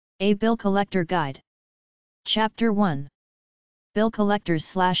A Bill Collector Guide. Chapter 1. Bill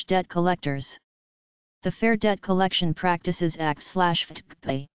Collectors/Debt Collectors. The Fair Debt Collection Practices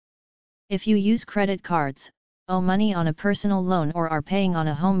Act/FDCPA. If you use credit cards, owe money on a personal loan or are paying on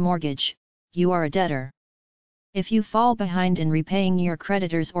a home mortgage, you are a debtor. If you fall behind in repaying your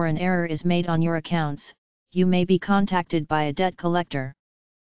creditors or an error is made on your accounts, you may be contacted by a debt collector.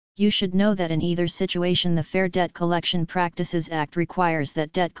 You should know that in either situation the Fair Debt Collection Practices Act requires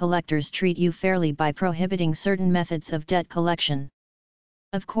that debt collectors treat you fairly by prohibiting certain methods of debt collection.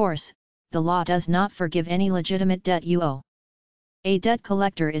 Of course, the law does not forgive any legitimate debt you owe. A debt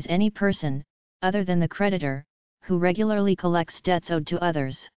collector is any person, other than the creditor, who regularly collects debts owed to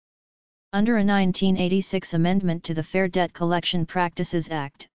others. Under a 1986 amendment to the Fair Debt Collection Practices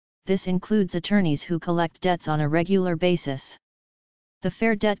Act, this includes attorneys who collect debts on a regular basis. The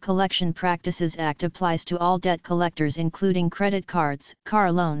Fair Debt Collection Practices Act applies to all debt collectors including credit cards,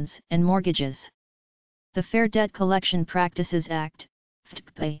 car loans, and mortgages. The Fair Debt Collection Practices Act,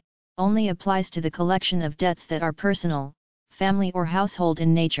 FDCPA, only applies to the collection of debts that are personal, family or household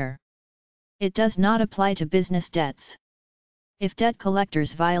in nature. It does not apply to business debts. If debt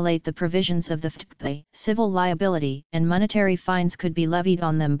collectors violate the provisions of the FDCPA, civil liability and monetary fines could be levied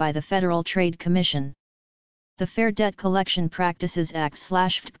on them by the Federal Trade Commission. The Fair Debt Collection Practices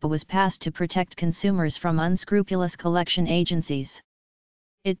Act/FDCPA was passed to protect consumers from unscrupulous collection agencies.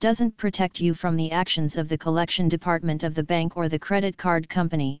 It doesn't protect you from the actions of the collection department of the bank or the credit card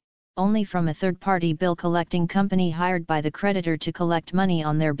company, only from a third-party bill collecting company hired by the creditor to collect money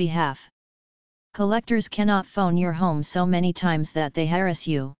on their behalf. Collectors cannot phone your home so many times that they harass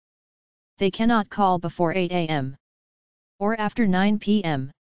you. They cannot call before 8 a.m. or after 9 p.m.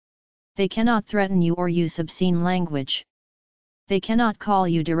 They cannot threaten you or use obscene language. They cannot call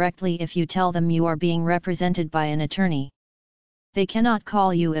you directly if you tell them you are being represented by an attorney. They cannot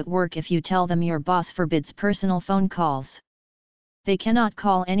call you at work if you tell them your boss forbids personal phone calls. They cannot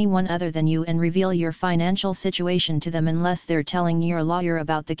call anyone other than you and reveal your financial situation to them unless they're telling your lawyer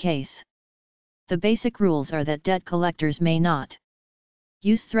about the case. The basic rules are that debt collectors may not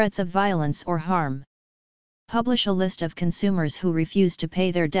use threats of violence or harm, publish a list of consumers who refuse to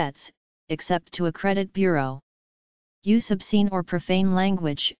pay their debts, except to a credit bureau, use obscene or profane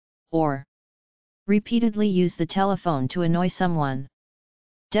language, or repeatedly use the telephone to annoy someone.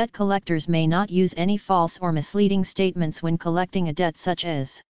 Debt collectors may not use any false or misleading statements when collecting a debt, such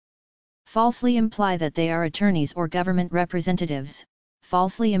as falsely imply that they are attorneys or government representatives,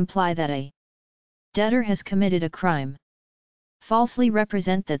 falsely imply that a debtor has committed a crime, falsely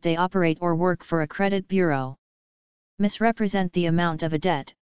represent that they operate or work for a credit bureau, misrepresent the amount of a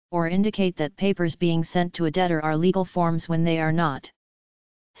debt, or indicate that papers being sent to a debtor are legal forms when they are not.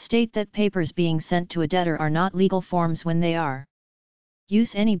 State that papers being sent to a debtor are not legal forms when they are.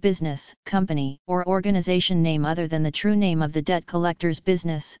 Use any business, company, or organization name other than the true name of the debt collector's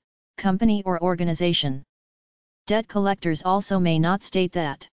business, company or organization. Debt collectors also may not state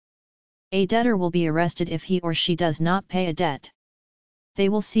that a debtor will be arrested if he or she does not pay a debt. They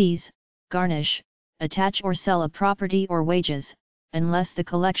will seize, garnish, attach or sell a property or wages, unless the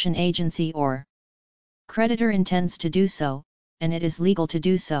collection agency or creditor intends to do so, and it is legal to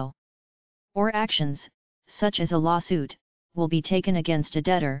do so. Or actions, such as a lawsuit, will be taken against a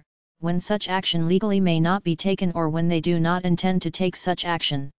debtor, when such action legally may not be taken or when they do not intend to take such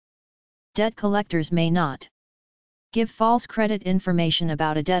action. Debt collectors may not give false credit information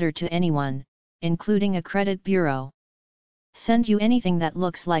about a debtor to anyone, including a credit bureau. Send you anything that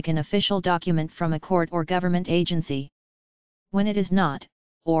looks like an official document from a court or government agency, when it is not,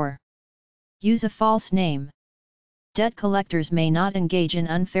 or use a false name. Debt collectors may not engage in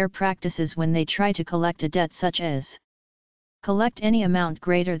unfair practices when they try to collect a debt, such as collect any amount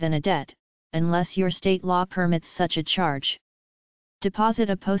greater than a debt, unless your state law permits such a charge. Deposit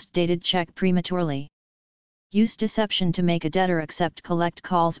a post-dated check prematurely. Use deception to make a debtor accept collect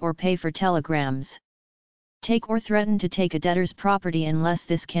calls or pay for telegrams. Take or threaten to take a debtor's property unless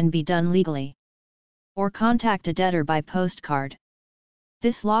this can be done legally. Or contact a debtor by postcard.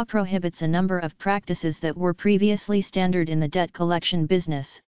 This law prohibits a number of practices that were previously standard in the debt collection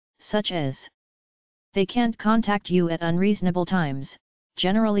business, such as they can't contact you at unreasonable times,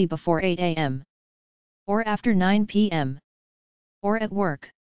 generally before 8 a.m. or after 9 p.m. or at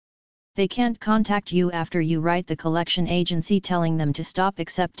work. They can't contact you after you write the collection agency telling them to stop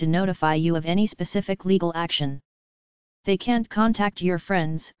except to notify you of any specific legal action. They can't contact your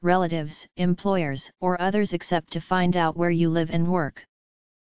friends, relatives, employers, or others except to find out where you live and work.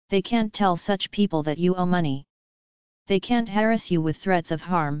 They can't tell such people that you owe money. They can't harass you with threats of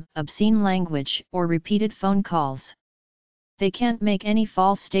harm, obscene language, or repeated phone calls. They can't make any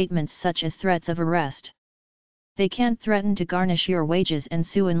false statements such as threats of arrest. They can't threaten to garnish your wages and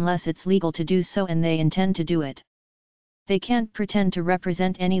sue unless it's legal to do so and they intend to do it. They can't pretend to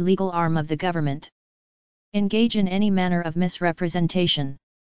represent any legal arm of the government. Engage in any manner of misrepresentation.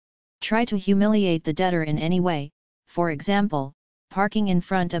 Try to humiliate the debtor in any way, for example, parking in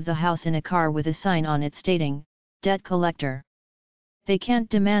front of the house in a car with a sign on it stating, "Debt Collector." They can't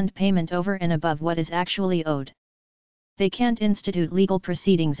demand payment over and above what is actually owed. They can't institute legal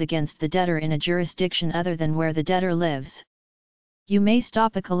proceedings against the debtor in a jurisdiction other than where the debtor lives. You may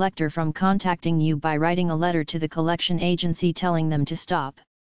stop a collector from contacting you by writing a letter to the collection agency telling them to stop.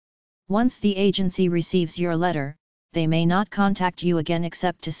 Once the agency receives your letter, they may not contact you again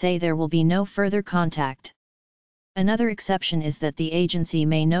except to say there will be no further contact. Another exception is that the agency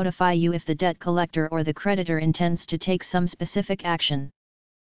may notify you if the debt collector or the creditor intends to take some specific action.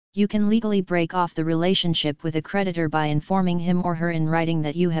 You can legally break off the relationship with a creditor by informing him or her in writing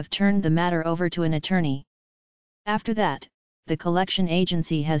that you have turned the matter over to an attorney. After that, the collection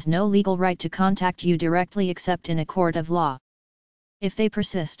agency has no legal right to contact you directly except in a court of law. If they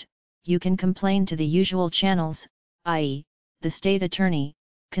persist, you can complain to the usual channels, i.e., the state attorney,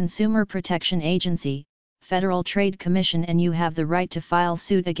 Consumer Protection Agency, Federal Trade Commission, and you have the right to file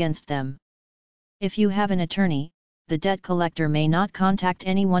suit against them. If you have an attorney, the debt collector may not contact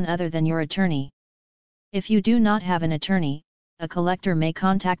anyone other than your attorney. If you do not have an attorney, a collector may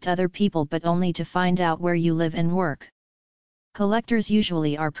contact other people but only to find out where you live and work. Collectors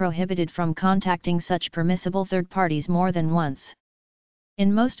usually are prohibited from contacting such permissible third parties more than once.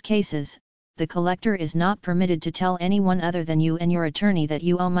 In most cases, the collector is not permitted to tell anyone other than you and your attorney that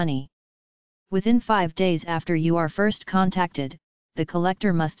you owe money. Within 5 days after you are first contacted, the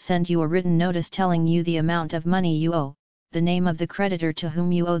collector must send you a written notice telling you the amount of money you owe, the name of the creditor to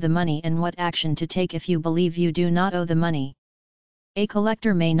whom you owe the money, and what action to take if you believe you do not owe the money. A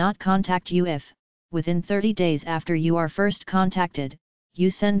collector may not contact you if, within 30 days after you are first contacted, you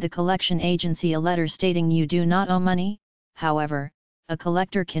send the collection agency a letter stating you do not owe money. However, a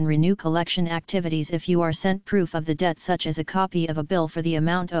collector can renew collection activities if you are sent proof of the debt, such as a copy of a bill for the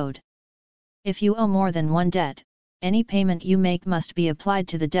amount owed. If you owe more than one debt, any payment you make must be applied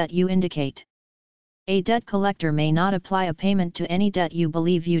to the debt you indicate. A debt collector may not apply a payment to any debt you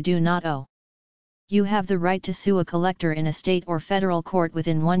believe you do not owe. You have the right to sue a collector in a state or federal court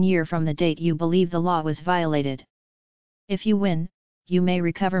within 1 year from the date you believe the law was violated. If you win, you may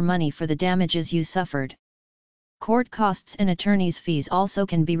recover money for the damages you suffered. Court costs and attorney's fees also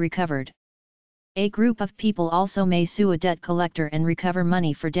can be recovered. A group of people also may sue a debt collector and recover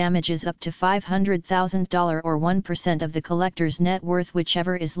money for damages up to $500,000 or 1% of the collector's net worth,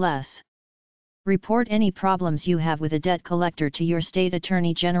 whichever is less. Report any problems you have with a debt collector to your state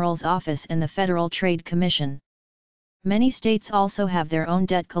attorney general's office and the Federal Trade Commission. Many states also have their own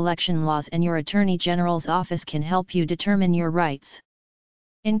debt collection laws, and your attorney general's office can help you determine your rights.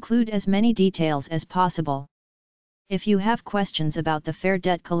 Include as many details as possible. If you have questions about the Fair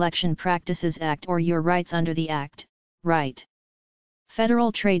Debt Collection Practices Act or your rights under the Act, write.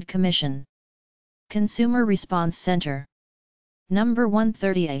 Federal Trade Commission, Consumer Response Center, Number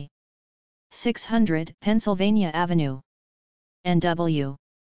 130A, 600 Pennsylvania Avenue, NW,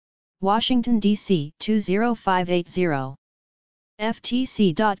 Washington, D.C. 20580.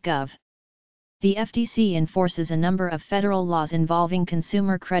 FTC.gov. The FTC enforces a number of federal laws involving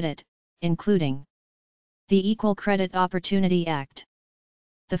consumer credit, including the Equal Credit Opportunity Act,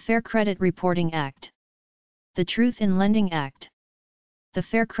 the Fair Credit Reporting Act, the Truth in Lending Act, the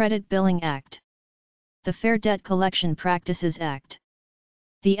Fair Credit Billing Act, the Fair Debt Collection Practices Act.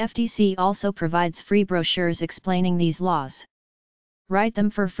 The FTC also provides free brochures explaining these laws. Write them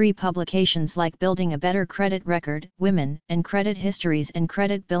for free publications like Building a Better Credit Record, Women and Credit Histories, and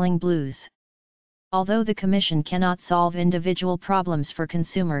Credit Billing Blues. Although the Commission cannot solve individual problems for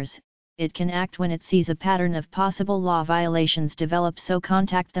consumers, it can act when it sees a pattern of possible law violations develop, so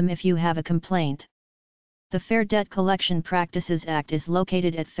contact them if you have a complaint. The Fair Debt Collection Practices Act is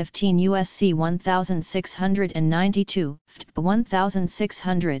located at 15 U.S.C. 1692, FTPA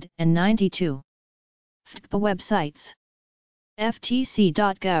 1692. FTPA websites: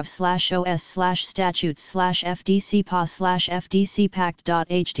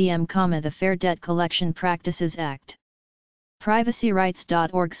 ftc.gov/os/statutes/fdcpa/fdcpact.htm, the Fair Debt Collection Practices Act.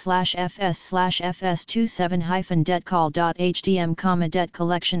 privacyrights.org/fs/fs27-debtcall.htm, Debt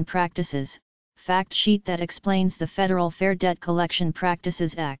Collection Practices, fact sheet that explains the Federal Fair Debt Collection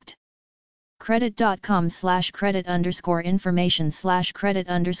Practices Act.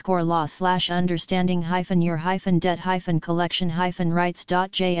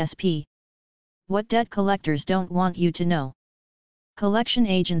 credit.com/credit_information/credit_law/understanding-your-debt-collection-rights.jsp. What debt collectors don't want you to know. Collection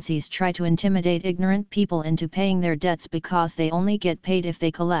agencies try to intimidate ignorant people into paying their debts because they only get paid if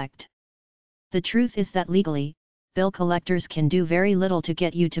they collect. The truth is that legally, bill collectors can do very little to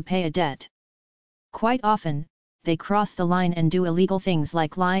get you to pay a debt. Quite often, they cross the line and do illegal things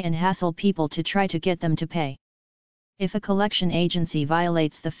like lie and hassle people to try to get them to pay. If a collection agency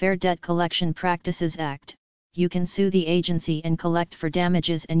violates the Fair Debt Collection Practices Act, you can sue the agency and collect for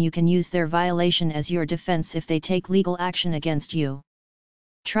damages, and you can use their violation as your defense if they take legal action against you.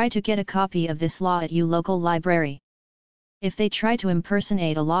 Try to get a copy of this law at your local library. If they try to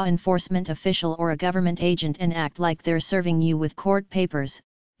impersonate a law enforcement official or a government agent and act like they're serving you with court papers,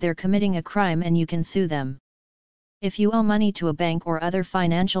 they're committing a crime and you can sue them. If you owe money to a bank or other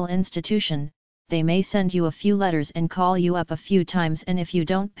financial institution, they may send you a few letters and call you up a few times, and if you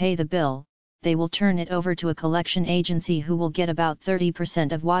don't pay the bill, they will turn it over to a collection agency who will get about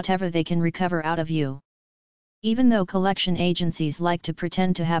 30% of whatever they can recover out of you. Even though collection agencies like to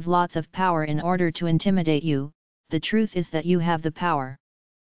pretend to have lots of power in order to intimidate you, the truth is that you have the power.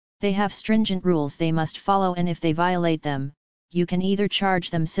 They have stringent rules they must follow, and if they violate them, you can either charge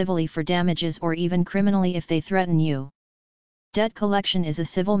them civilly for damages or even criminally if they threaten you. Debt collection is a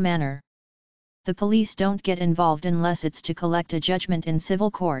civil matter. The police don't get involved unless it's to collect a judgment in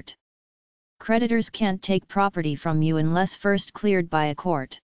civil court. Creditors can't take property from you unless first cleared by a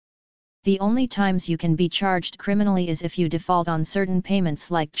court. The only times you can be charged criminally is if you default on certain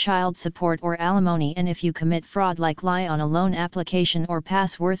payments like child support or alimony, and if you commit fraud like lie on a loan application or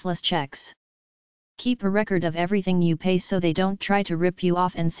pass worthless checks. Keep a record of everything you pay so they don't try to rip you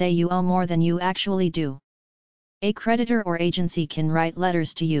off and say you owe more than you actually do. A creditor or agency can write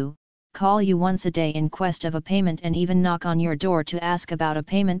letters to you, call you once a day in quest of a payment, and even knock on your door to ask about a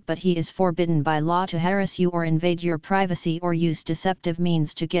payment, but he is forbidden by law to harass you or invade your privacy or use deceptive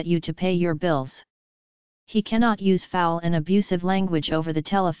means to get you to pay your bills. He cannot use foul and abusive language over the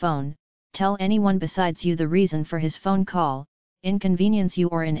telephone, tell anyone besides you the reason for his phone call, inconvenience you,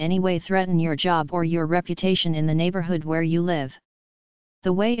 or in any way threaten your job or your reputation in the neighborhood where you live.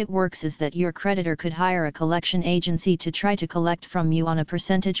 The way it works is that your creditor could hire a collection agency to try to collect from you on a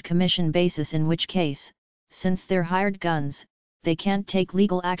percentage commission basis, in which case, since they're hired guns, they can't take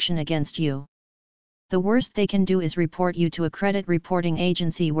legal action against you. The worst they can do is report you to a credit reporting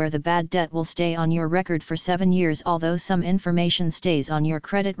agency where the bad debt will stay on your record for 7 years, although some information stays on your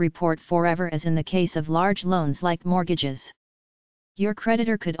credit report forever, as in the case of large loans like mortgages. Your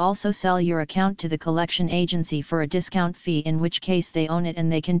creditor could also sell your account to the collection agency for a discount fee, in which case they own it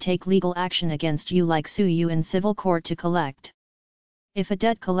and they can take legal action against you, like sue you in civil court to collect. If a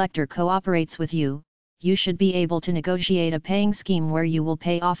debt collector cooperates with you, you should be able to negotiate a paying scheme where you will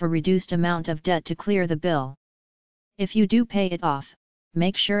pay off a reduced amount of debt to clear the bill. If you do pay it off,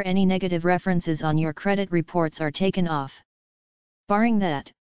 make sure any negative references on your credit reports are taken off. Barring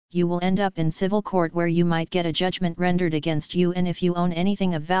that, you will end up in civil court where you might get a judgment rendered against you, and if you own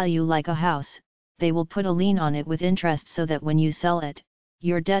anything of value like a house, they will put a lien on it with interest so that when you sell it,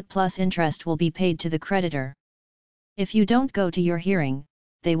 your debt plus interest will be paid to the creditor. If you don't go to your hearing,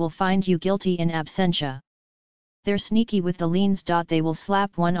 they will find you guilty in absentia. They're sneaky with the liens. They will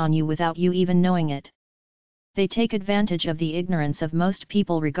slap one on you without you even knowing it. They take advantage of the ignorance of most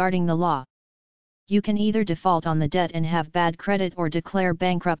people regarding the law. You can either default on the debt and have bad credit or declare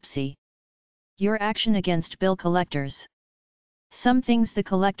bankruptcy. Your action against bill collectors. Some things the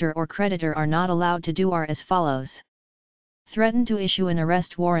collector or creditor are not allowed to do are as follows. Threaten to issue an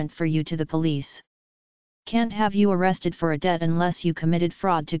arrest warrant for you to the police. Can't have you arrested for a debt unless you committed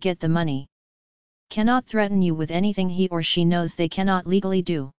fraud to get the money. Cannot threaten you with anything he or she knows they cannot legally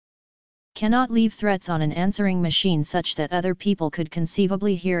do. Cannot leave threats on an answering machine such that other people could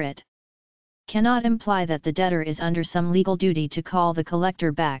conceivably hear it. Cannot imply that the debtor is under some legal duty to call the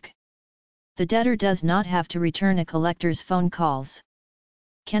collector back. The debtor does not have to return a collector's phone calls.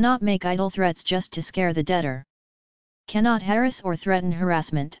 Cannot make idle threats just to scare the debtor. Cannot harass or threaten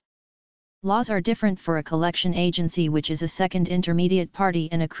harassment. Laws are different for a collection agency, which is a second intermediate party,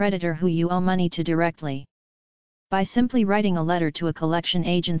 and a creditor who you owe money to directly. By simply writing a letter to a collection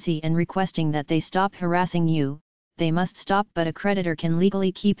agency and requesting that they stop harassing you, they must stop, but a creditor can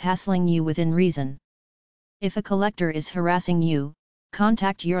legally keep hassling you within reason. If a collector is harassing you,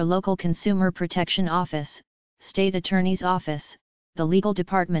 contact your local consumer protection office, state attorney's office, the legal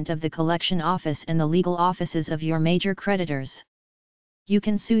department of the collection office, and the legal offices of your major creditors. You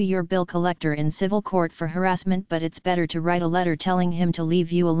can sue your bill collector in civil court for harassment, but it's better to write a letter telling him to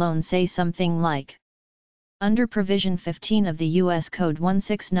leave you alone. Say something like, under Provision 15 of the U.S. Code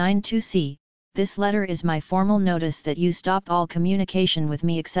 1692C, this letter is my formal notice that you stop all communication with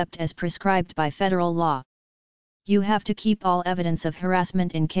me except as prescribed by federal law. You have to keep all evidence of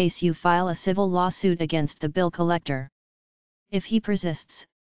harassment in case you file a civil lawsuit against the bill collector. If he persists,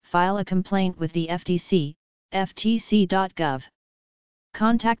 file a complaint with the FTC, ftc.gov.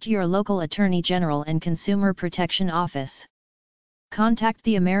 Contact your local Attorney General and Consumer Protection Office. Contact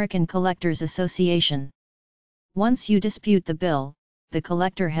the American Collectors Association. Once you dispute the bill, the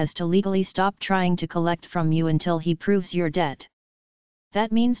collector has to legally stop trying to collect from you until he proves your debt.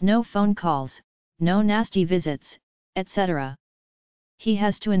 That means no phone calls, no nasty visits, etc. He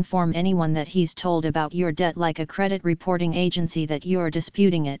has to inform anyone that he's told about your debt, like a credit reporting agency, that you're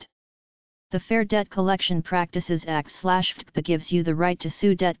disputing it. The Fair Debt Collection Practices Act/FTCPA gives you the right to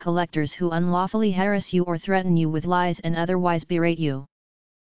sue debt collectors who unlawfully harass you or threaten you with lies and otherwise berate you.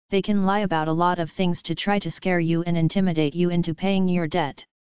 They can lie about a lot of things to try to scare you and intimidate you into paying your debt.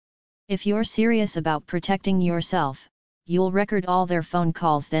 If you're serious about protecting yourself, you'll record all their phone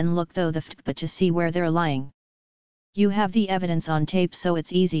calls, then look through the FTCPA to see where they're lying. You have the evidence on tape, so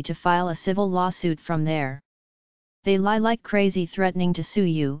it's easy to file a civil lawsuit from there. They lie like crazy, threatening to sue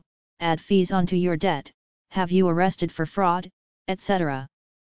you, add fees onto your debt, have you arrested for fraud, etc.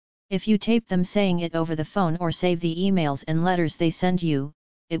 If you tape them saying it over the phone or save the emails and letters they send you,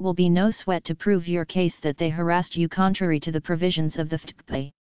 it will be no sweat to prove your case that they harassed you contrary to the provisions of the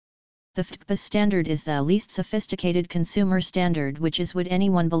FTCPA. The FTCPA standard is the least sophisticated consumer standard, which is, would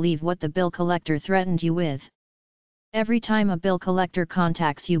anyone believe what the bill collector threatened you with? Every time a bill collector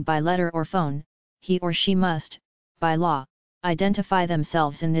contacts you by letter or phone, he or she must, by law, identify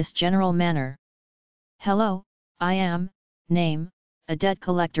themselves in this general manner. Hello, I am, name, a debt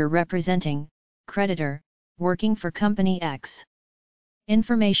collector representing, creditor, working for Company X.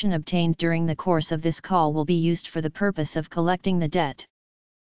 Information obtained during the course of this call will be used for the purpose of collecting the debt.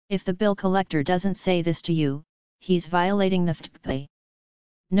 If the bill collector doesn't say this to you, he's violating the FTCPA.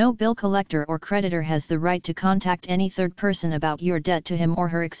 No bill collector or creditor has the right to contact any third person about your debt to him or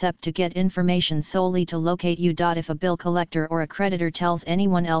her except to get information solely to locate you. If a bill collector or a creditor tells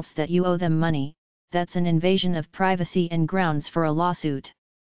anyone else that you owe them money, that's an invasion of privacy and grounds for a lawsuit.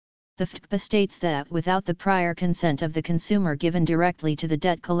 The FTCPA states that without the prior consent of the consumer given directly to the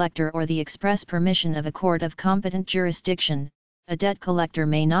debt collector or the express permission of a court of competent jurisdiction, a debt collector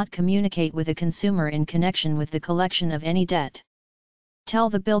may not communicate with a consumer in connection with the collection of any debt.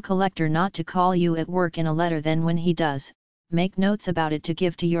 Tell the bill collector not to call you at work in a letter, then when he does, make notes about it to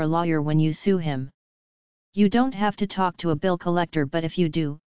give to your lawyer when you sue him. You don't have to talk to a bill collector, but if you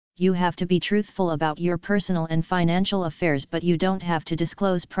do, you have to be truthful about your personal and financial affairs, but you don't have to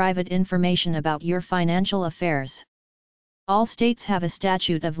disclose private information about your financial affairs. All states have a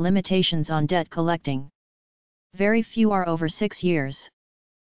statute of limitations on debt collecting. Very few are over 6 years.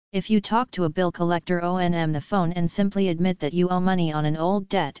 If you talk to a bill collector on the phone and simply admit that you owe money on an old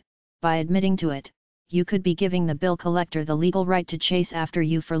debt, by admitting to it, you could be giving the bill collector the legal right to chase after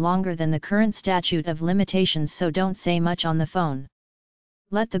you for longer than the current statute of limitations, so don't say much on the phone.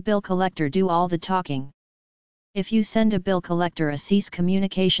 Let the bill collector do all the talking. If you send a bill collector a cease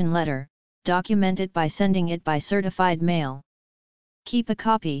communication letter, document it by sending it by certified mail. Keep a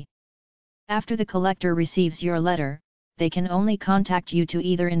copy. After the collector receives your letter, they can only contact you to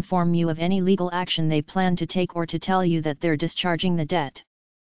either inform you of any legal action they plan to take or to tell you that they're discharging the debt.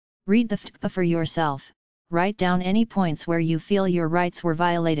 Read the FTCPA for yourself, write down any points where you feel your rights were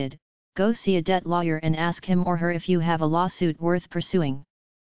violated, go see a debt lawyer and ask him or her if you have a lawsuit worth pursuing.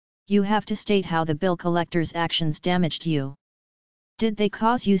 You have to state how the bill collector's actions damaged you. Did they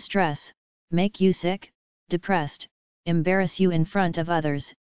cause you stress, make you sick, depressed, embarrass you in front of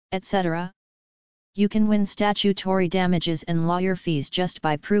others, etc.? You can win statutory damages and lawyer fees just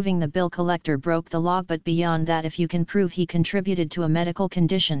by proving the bill collector broke the law, but beyond that, if you can prove he contributed to a medical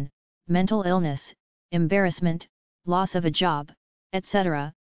condition, mental illness, embarrassment, loss of a job,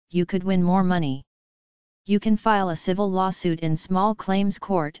 etc., you could win more money. You can file a civil lawsuit in small claims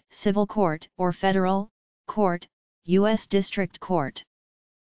court, civil court, or federal court, U.S. District Court.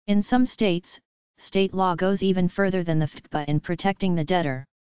 In some states, state law goes even further than the FTCPA in protecting the debtor.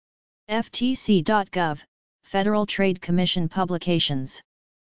 ftc.gov, Federal Trade Commission publications.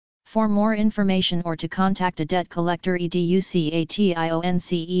 For more information or to contact a debt collector,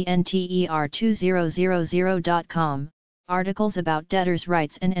 educationcenter2000.com, articles about debtors'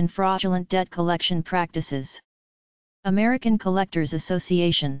 rights and fraudulent debt collection practices. American Collectors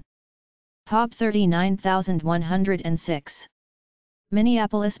Association. POB 39106.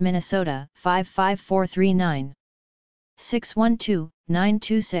 Minneapolis, Minnesota 55439.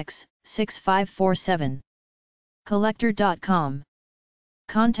 612-926-6547. Collector.com.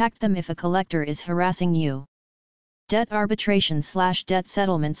 Contact them if a collector is harassing you. Debt arbitration/debt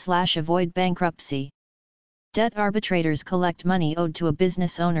settlement/avoid bankruptcy. Debt arbitrators collect money owed to a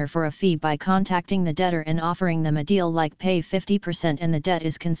business owner for a fee by contacting the debtor and offering them a deal like pay 50% and the debt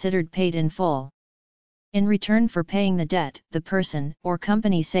is considered paid in full. In return for paying the debt, the person or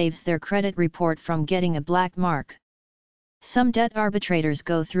company saves their credit report from getting a black mark. Some debt arbitrators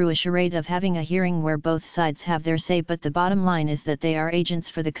go through a charade of having a hearing where both sides have their say, but the bottom line is that they are agents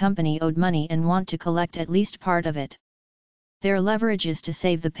for the company owed money and want to collect at least part of it. Their leverage is to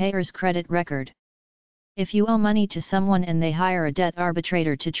save the payer's credit record. If you owe money to someone and they hire a debt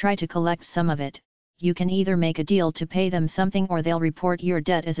arbitrator to try to collect some of it, you can either make a deal to pay them something or they'll report your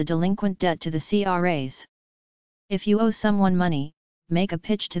debt as a delinquent debt to the CRAs. If you owe someone money, make a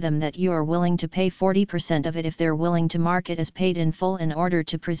pitch to them that you are willing to pay 40% of it if they're willing to mark it as paid in full in order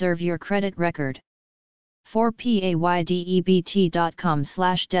to preserve your credit record.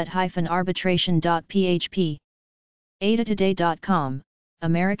 4paydebt.com/debt-arbitration.php. adatoday.com,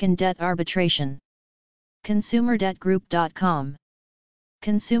 American Debt Arbitration. ConsumerDebtGroup.com.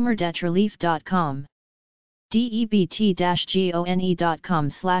 ConsumerDebtRelief.com.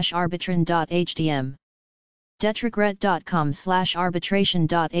 debt-gone.com/arbitron.htm.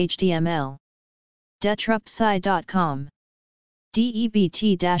 debtregret.com/arbitration.html. debtrupsci.com.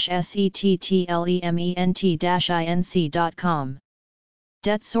 debt-settlement-inc.com.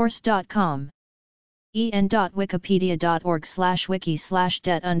 debtsource.com.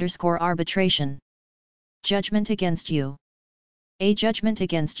 en.wikipedia.org/wiki/debt_arbitration. Judgment against you. A judgment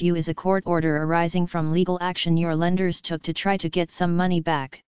against you is a court order arising from legal action your lenders took to try to get some money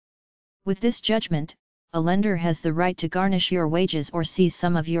back. With this judgment, a lender has the right to garnish your wages or seize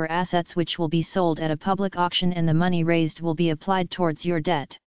some of your assets, which will be sold at a public auction, and the money raised will be applied towards your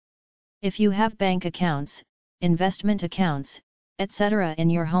debt. If you have bank accounts, investment accounts, etc.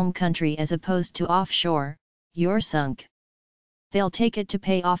 in your home country as opposed to offshore, you're sunk. They'll take it to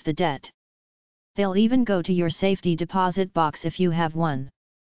pay off the debt. They'll even go to your safety deposit box if you have one.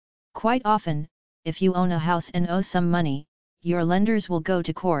 Quite often, if you own a house and owe some money, your lenders will go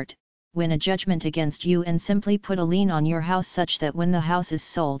to court, win a judgment against you and simply put a lien on your house such that when the house is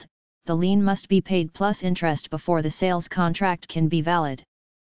sold, the lien must be paid plus interest before the sales contract can be valid.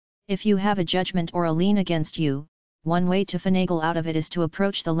 If you have a judgment or a lien against you, one way to finagle out of it is to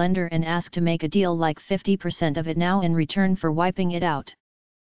approach the lender and ask to make a deal like 50% of it now in return for wiping it out.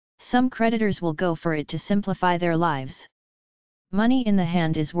 Some creditors will go for it to simplify their lives. Money in the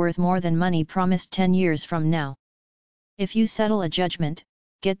hand is worth more than money promised 10 years from now. If you settle a judgment,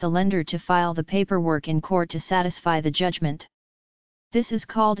 get the lender to file the paperwork in court to satisfy the judgment. This is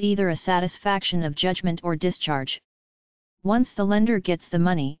called either a satisfaction of judgment or discharge. Once the lender gets the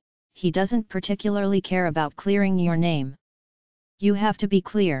money, he doesn't particularly care about clearing your name. You have to be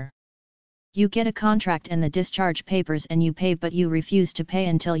clear. You get a contract and the discharge papers and you pay, but you refuse to pay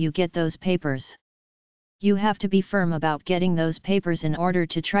until you get those papers. You have to be firm about getting those papers in order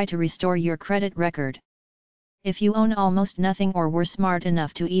to try to restore your credit record. If you own almost nothing or were smart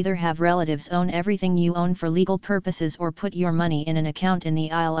enough to either have relatives own everything you own for legal purposes or put your money in an account in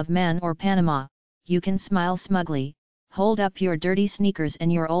the Isle of Man or Panama, you can smile smugly, hold up your dirty sneakers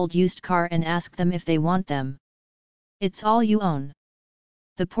and your old used car and ask them if they want them. It's all you own.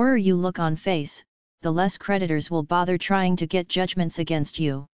 The poorer you look on face, the less creditors will bother trying to get judgments against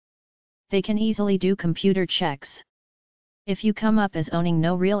you. They can easily do computer checks. If you come up as owning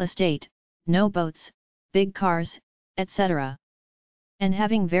no real estate, no boats, big cars, etc., and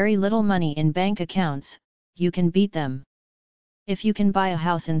having very little money in bank accounts, you can beat them. If you can buy a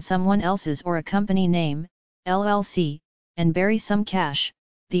house in someone else's or a company name, LLC, and bury some cash,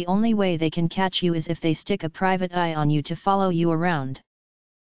 the only way they can catch you is if they stick a private eye on you to follow you around.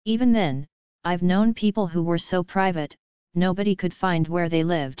 Even then, I've known people who were so private, nobody could find where they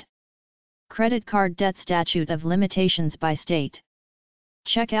lived. Credit card debt statute of limitations by state.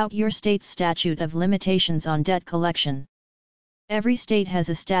 Check out your state's statute of limitations on debt collection. Every state has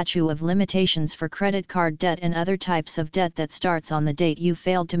a statute of limitations for credit card debt and other types of debt that starts on the date you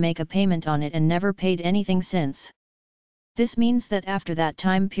failed to make a payment on it and never paid anything since. This means that after that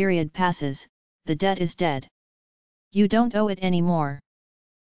time period passes, the debt is dead. You don't owe it anymore.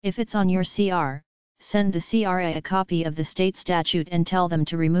 If it's on your CR, send the CRA a copy of the state statute and tell them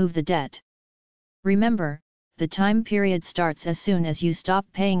to remove the debt. Remember, the time period starts as soon as you stop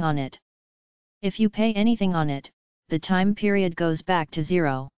paying on it. If you pay anything on it, the time period goes back to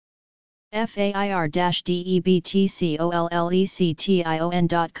zero.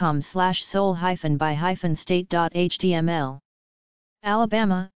 fair-debtcollection.com/sol-by-state.html.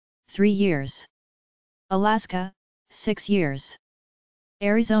 Alabama, 3 years. Alaska, 6 years.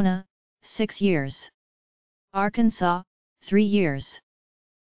 Arizona, 6 years. Arkansas, 3 years.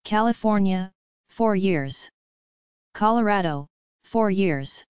 California, 4 years. Colorado, 4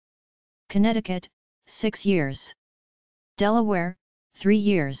 years. Connecticut, 6 years. Delaware, 3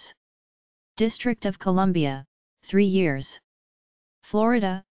 years. District of Columbia, 3 years.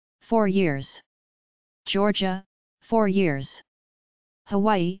 Florida, 4 years. Georgia, 4 years.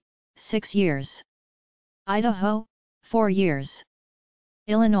 Hawaii, 6 years. Idaho, 4 years.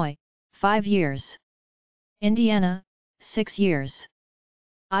 Illinois, 5 years. Indiana, 6 years.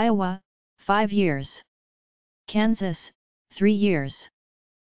 Iowa, 5 years. Kansas, 3 years.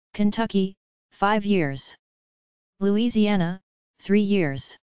 Kentucky, 5 years. Louisiana, 3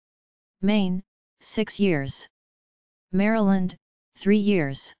 years. Maine, 6 years. Maryland, 3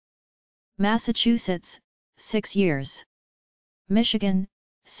 years. Massachusetts, 6 years. Michigan,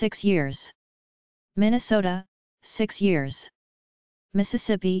 6 years. Minnesota, 6 years.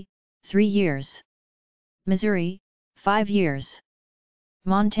 Mississippi, 3 years. Missouri, 5 years.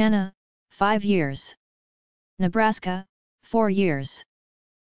 Montana, 5 years. Nebraska, 4 years.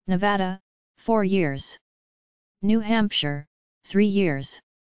 Nevada, 4 years. New Hampshire, 3 years.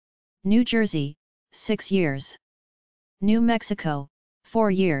 New Jersey, 6 years. New Mexico,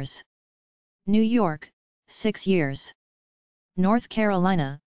 4 years. New York, 6 years. North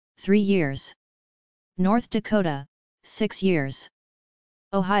Carolina, 3 years. North Dakota, 6 years.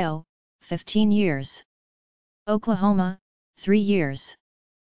 Ohio, 15 years. Oklahoma, 3 years.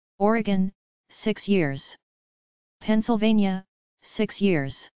 Oregon, 6 years. Pennsylvania, 6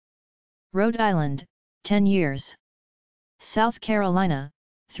 years. Rhode Island, 10 years. South Carolina,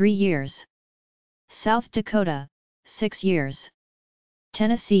 3 years. South Dakota, 6 years.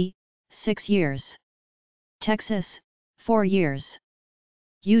 Tennessee, 6 years. Texas, 4 years.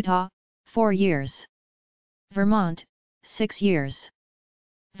 Utah, 4 years. Vermont, 6 years.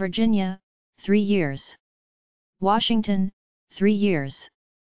 Virginia, 3 years. Washington, 3 years.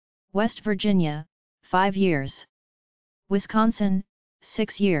 West Virginia, 5 years. Wisconsin,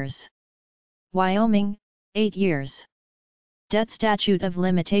 6 years. Wyoming, 8 years. Debt statute of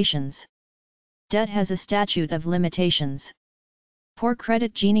limitations. Debt has a statute of limitations.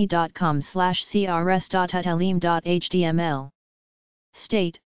 poorcreditgenie.com/crs.html.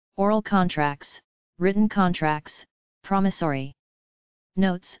 State, oral contracts, written contracts, promissory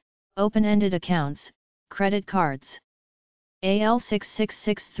notes, open-ended accounts, credit cards.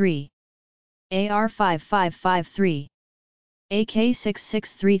 AL6663. AR5553.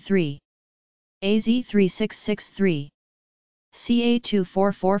 AK6633. AZ3663.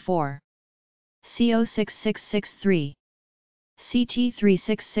 CA2444. CO6663.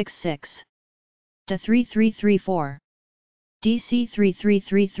 CT3666. DA3334.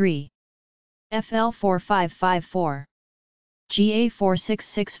 DC3333. FL4554.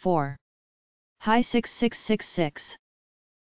 GA4664. High 6666.